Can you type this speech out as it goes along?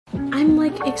I'm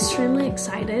like extremely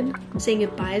excited. Saying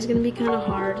goodbye is gonna be kind of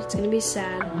hard. It's gonna be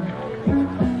sad.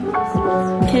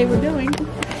 Okay, we're going.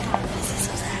 This is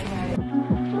so sad.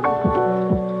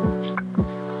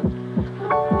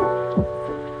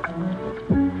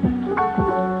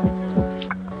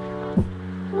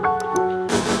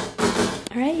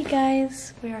 Alright, you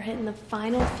guys, we are hitting the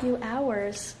final few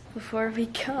hours before we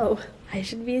go. I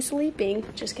should be sleeping.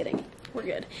 Just kidding. We're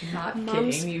good. Not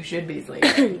kidding. You should be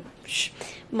sleeping.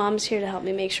 Mom's here to help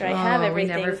me make sure I have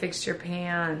everything. We never fixed your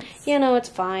pants. You know, it's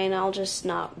fine. I'll just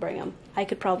not bring them. I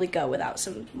could probably go without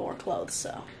some more clothes,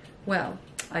 so. Well,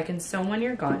 I can sew when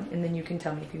you're gone, and then you can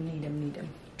tell me if you need them,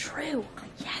 True.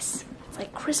 Yes. It's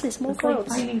like Christmas, more it's clothes.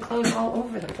 Like finding clothes all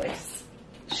over the place.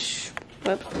 Shh.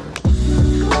 Whoop.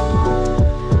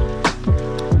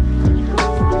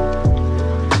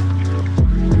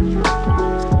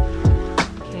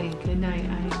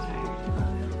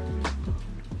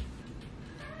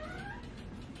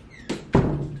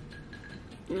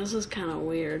 This is kind of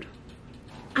weird.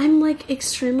 I'm like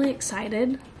extremely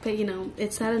excited, but you know,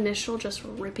 it's that initial just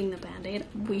ripping the band-aid.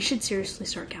 We should seriously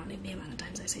start counting the amount of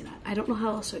times I say that. I don't know how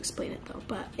else to explain it though,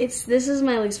 but this is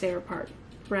my least favorite part,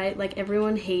 right? Like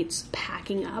everyone hates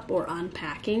packing up or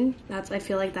unpacking. I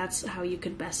feel like that's how you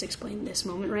could best explain this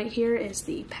moment right here, is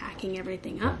the packing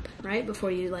everything up, right?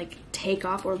 Before you like take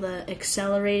off, or the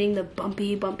accelerating, the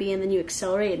bumpy, and then you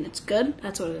accelerate and it's good.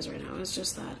 That's what it is right now. It's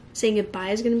just that. Saying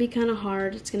goodbye is gonna be kind of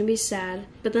hard. It's gonna be sad,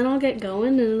 but then I'll get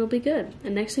going and it'll be good.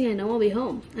 And next thing I know, I'll be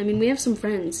home. I mean, we have some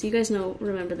friends. You guys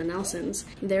remember the Nelsons.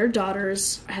 Their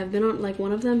daughters have been on, like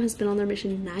one of them has been on their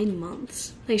mission 9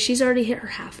 months. Like she's already hit her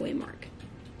halfway mark.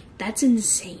 That's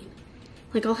insane.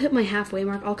 Like I'll hit my halfway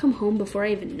mark. I'll come home before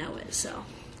I even know it. So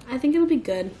I think it'll be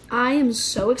good. I am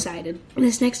so excited.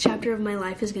 This next chapter of my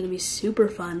life is going to be super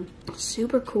fun,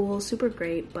 super cool, super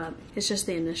great, but it's just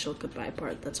the initial goodbye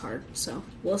part that's hard. So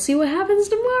we'll see what happens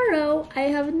tomorrow. I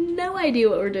have no idea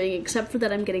what we're doing except for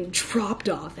that I'm getting dropped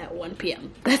off at 1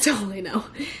 p.m. That's all I know.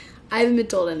 I haven't been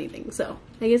told anything, so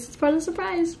I guess it's part of the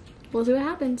surprise. We'll see what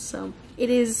happens. So it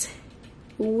is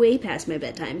way past my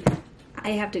bedtime.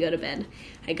 I have to go to bed.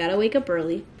 I gotta wake up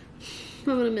early.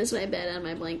 I'm gonna miss my bed and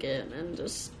my blanket and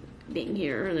just being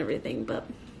here and everything, but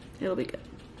it'll be good.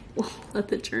 We'll let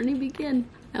the journey begin.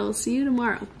 I will see you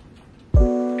tomorrow.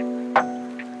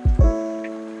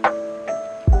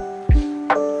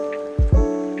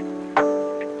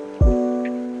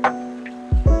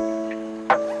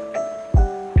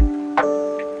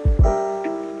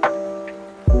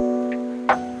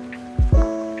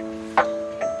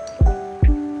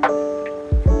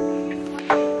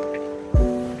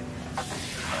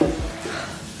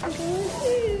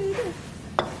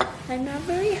 I'm not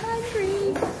very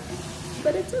hungry,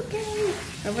 but it's okay.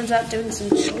 Everyone's out doing some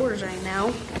chores right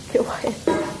now.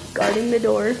 Guarding the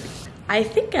door. I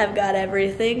think I've got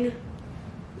everything.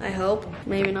 I hope.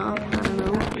 Maybe not. I don't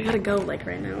know. I gotta go like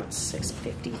right now. It's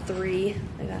 6:53.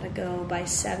 I gotta go by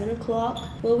 7 o'clock.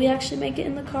 Will we actually make it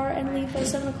in the car and leave by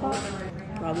 7 o'clock?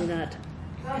 Probably not.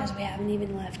 Because we haven't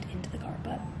even left into the car,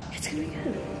 but it's gonna be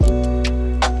good.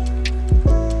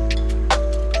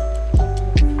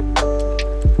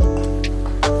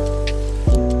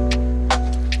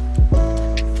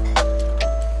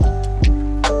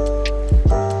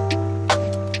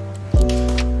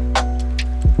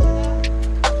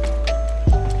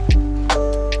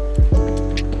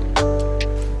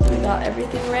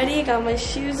 Got my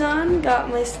shoes on, got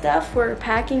my stuff. We're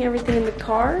packing everything in the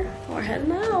car. We're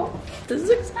heading out. This is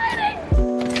exciting.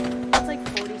 It's like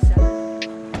 47.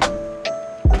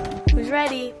 Who's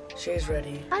ready? She's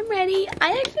ready. I'm ready.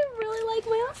 I actually really like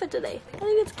my outfit today. I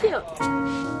think it's cute.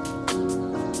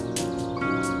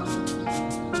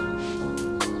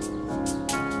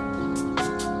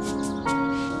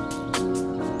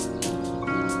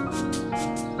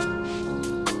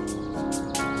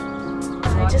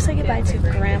 Just say goodbye to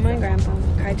Grandma and Grandpa.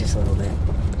 Cried just a little bit.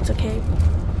 It's okay.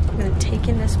 I'm gonna take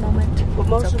in this moment.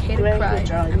 It's okay to cry.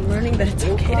 I'm learning that it's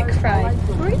okay to cry.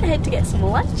 We're gonna head to get some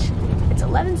lunch. It's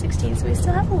 11:16, so we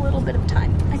still have a little bit of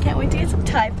time. I can't wait to get some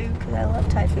Thai food because I love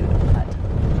Thai food. But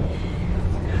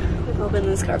we've all been in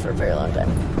this car for a very long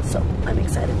time, so I'm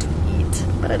excited to eat.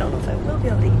 But I don't know if I will be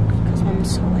able to eat because I'm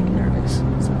so like nervous.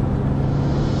 So.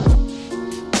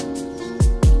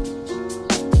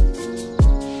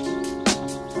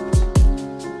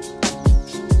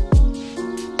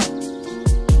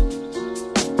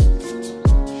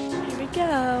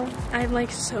 I'm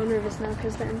like so nervous now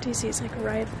because the MTC is like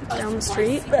right down the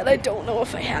street that I don't know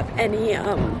if I have any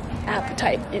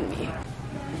appetite in me.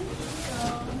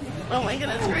 Oh my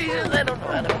goodness gracious, I don't know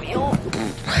how to feel.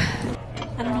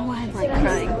 I don't know why I'm like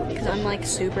crying because I'm like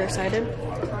super excited.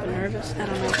 super nervous. I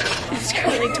don't know. It's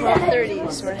currently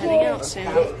 12:30, so we're heading out soon.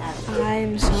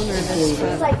 I'm so nervous,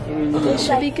 but it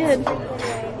should be good.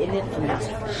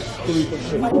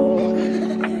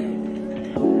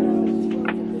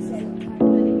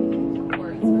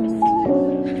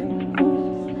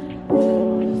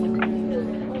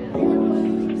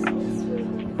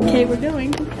 Okay, we're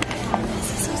going.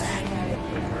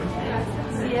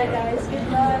 See ya, guys.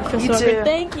 Good luck. Feels so awkward.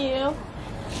 Thank you.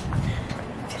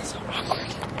 Feels so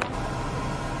awkward.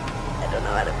 I don't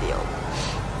know how to feel.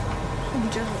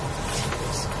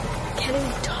 I can't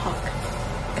even talk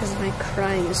because my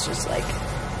crying is just like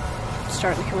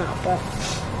starting to come out. But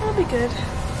I'll be good.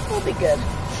 I'll be good.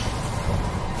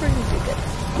 We're gonna be good.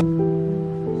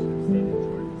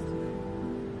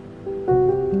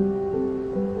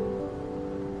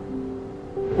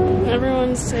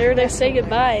 Everyone's here to say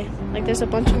goodbye. Like there's a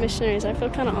bunch of missionaries. I feel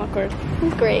kind of awkward.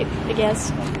 Great, I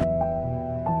guess.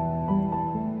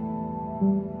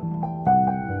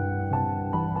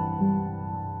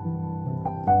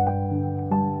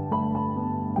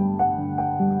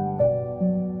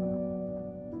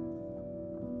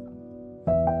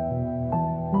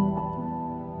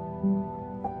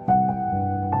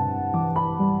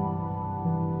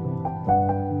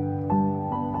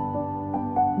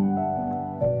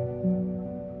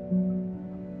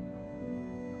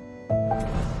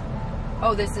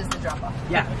 Oh, this is the drop-off.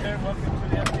 Yeah. Okay, welcome to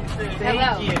the FTC.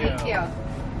 Hello. Thank you.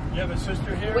 You have a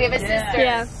sister here? We have a sister.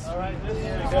 Yeah. All right, this is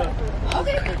good.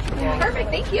 Okay. Perfect.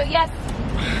 Thank you. Yes.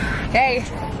 Hey.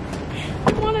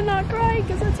 I want to not cry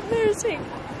because that's embarrassing.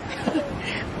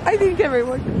 I think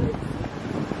everyone.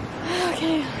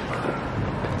 Okay.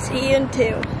 See you in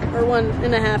 2 or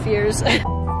 1.5 years.